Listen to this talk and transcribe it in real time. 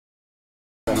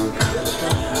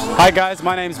Hi guys,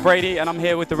 my name's Brady and I'm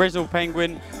here with the original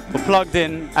Penguin for Plugged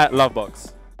In at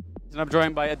Lovebox. And I'm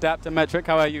joined by Ad-Apt and Metrik.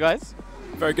 How are you guys?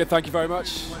 Very good, thank you very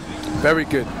much. Very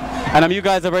good. And you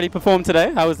guys already performed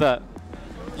today. How was that?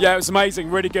 Yeah, it was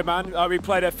amazing, really good, man. We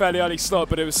played a fairly early slot,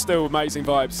 but it was still amazing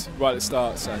vibes right at the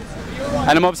start. So.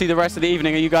 And obviously the rest of the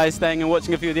evening, are you guys staying and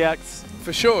watching a few of the acts?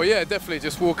 For sure, yeah, definitely.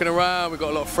 Just walking around. We've got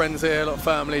a lot of friends here, a lot of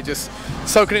family, just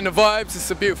soaking in the vibes.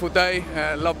 It's a beautiful day.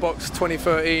 Lovebox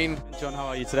 2013. John, how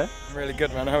are you today? I'm really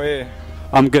good, man. How are you?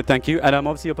 I'm good, thank you. And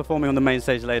obviously you're performing on the main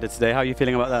stage later today. How are you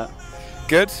feeling about that?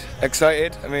 Good,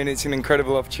 excited. I mean, it's an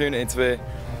incredible opportunity to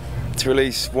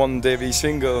release one debut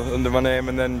single under my name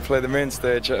and then play the main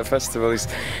stage at a festival. It's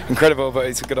incredible, but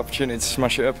it's a good opportunity to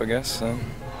smash it up, I guess. So.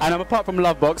 And apart from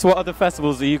Lovebox, what other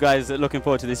festivals are you guys looking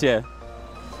forward to this year?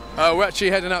 We're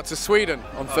actually heading out to Sweden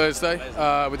on Thursday.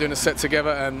 We're doing a set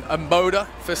together and a Moda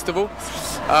festival.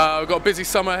 We've got a busy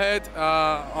summer ahead.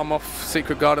 I'm off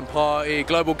Secret Garden Party,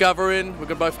 Global Gathering.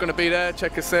 We're both going to be there.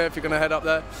 Check us there if you're going to head up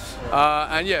there.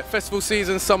 And yeah, festival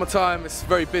season, summertime. It's a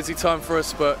very busy time for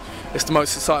us, but it's the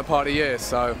most exciting part of the year.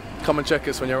 So come and check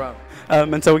us when you're out.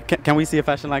 And so can we see a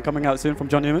fashion line coming out soon from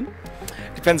John Newman?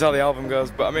 Depends how the album goes,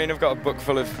 but I mean, I've got a book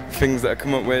full of things that I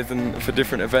come up with and for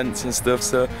different events and stuff,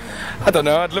 so I don't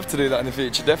know, I'd love to do that in the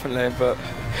future, definitely, but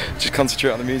just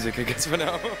concentrate on the music, I guess, for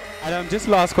now. And just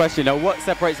last question, what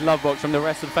separates Lovebox from the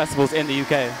rest of the festivals in the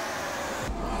UK?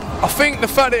 I think the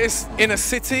fact that it's in a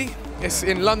city, it's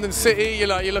in London City, you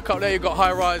look up there, you've got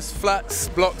high-rise flats,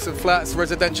 blocks and flats,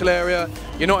 residential area.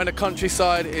 You're not in the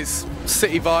countryside, it's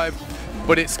city vibe,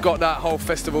 but it's got that whole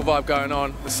festival vibe going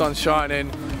on, the sun's shining.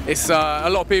 It's a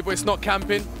lot of people, it's not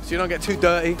camping, so you don't get too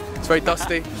dirty, it's very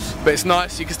dusty, but it's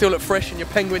nice, you can still look fresh in your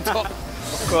penguin top.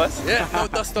 Of course. Yeah, no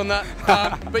dust on that.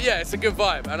 But yeah, it's a good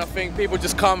vibe, and I think people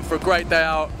just come for a great day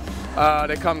out.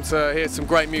 They come to hear some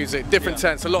great music, different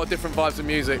tents, a lot of different vibes of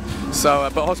music. So,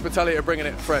 but hospitality are bringing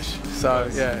it fresh.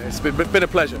 So yeah, it's been a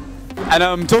pleasure.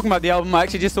 And talking about the album, I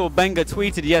actually just saw Benga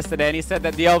tweeted yesterday and he said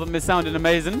that the album is sounding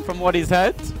amazing from what he's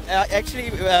heard. Actually,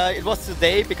 it was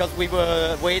today because we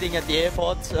were waiting at the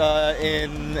airport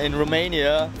in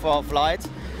Romania for our flight,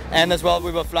 and as well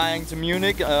we were flying to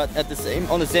Munich on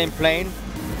the same plane,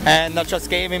 and I just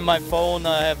gave him my phone.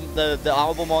 I have the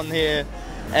album on here,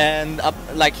 and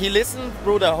like he listened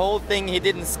through the whole thing. He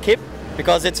didn't skip,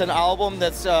 because it's an album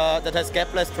that has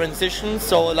gapless transitions,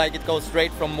 so like it goes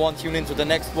straight from one tune into the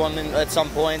next one at some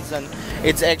points, and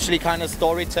it's actually kind of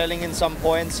storytelling in some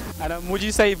points. And would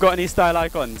you say you've got any style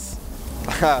icons?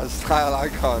 Style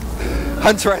icon,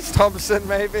 Hunter S. Thompson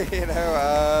maybe. You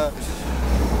know,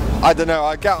 I don't know.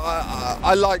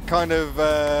 I like kind of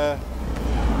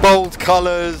bold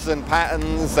colours and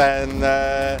patterns, and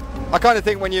I kind of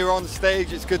think when you're on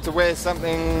stage it's good to wear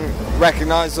something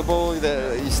recognisable,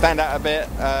 that you stand out a bit.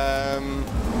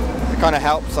 It kind of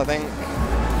helps, I think.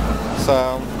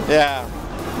 So yeah,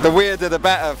 the weirder the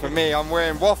better for me. I'm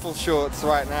wearing waffle shorts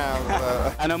right now.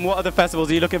 So. And what other festivals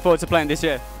are you looking forward to playing this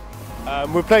year?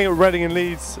 We're playing at Reading and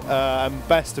Leeds and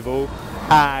Festival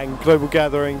and Global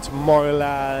Gathering,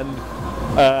 Tomorrowland,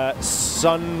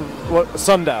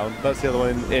 Sundown, that's the other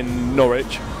one in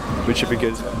Norwich, which should be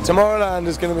good. Tomorrowland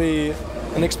is going to be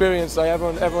an experience, like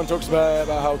everyone talks about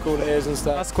how cool it is and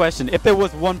stuff. Last question, if there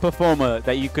was one performer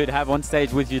that you could have on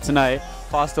stage with you tonight,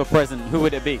 past or present, who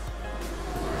would it be?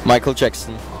 Michael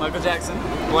Jackson. Michael Jackson?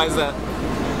 Why is that?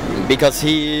 Because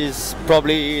he is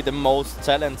probably the most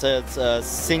talented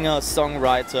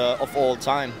singer-songwriter of all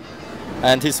time.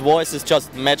 And his voice is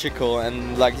just magical,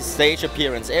 and like his stage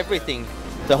appearance, everything.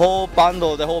 The whole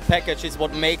bundle, the whole package is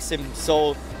what makes him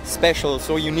so special,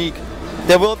 so unique.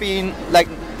 There will be, like,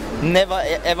 never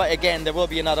ever again, there will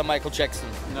be another Michael Jackson.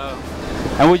 No.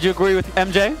 And would you agree with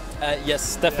MJ?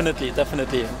 Yes, definitely,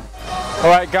 definitely.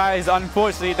 Alright guys,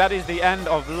 unfortunately that is the end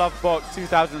of Lovebox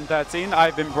 2013.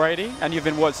 I've been Brady and you've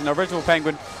been watching Original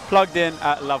Penguin Plugged In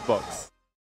at Lovebox.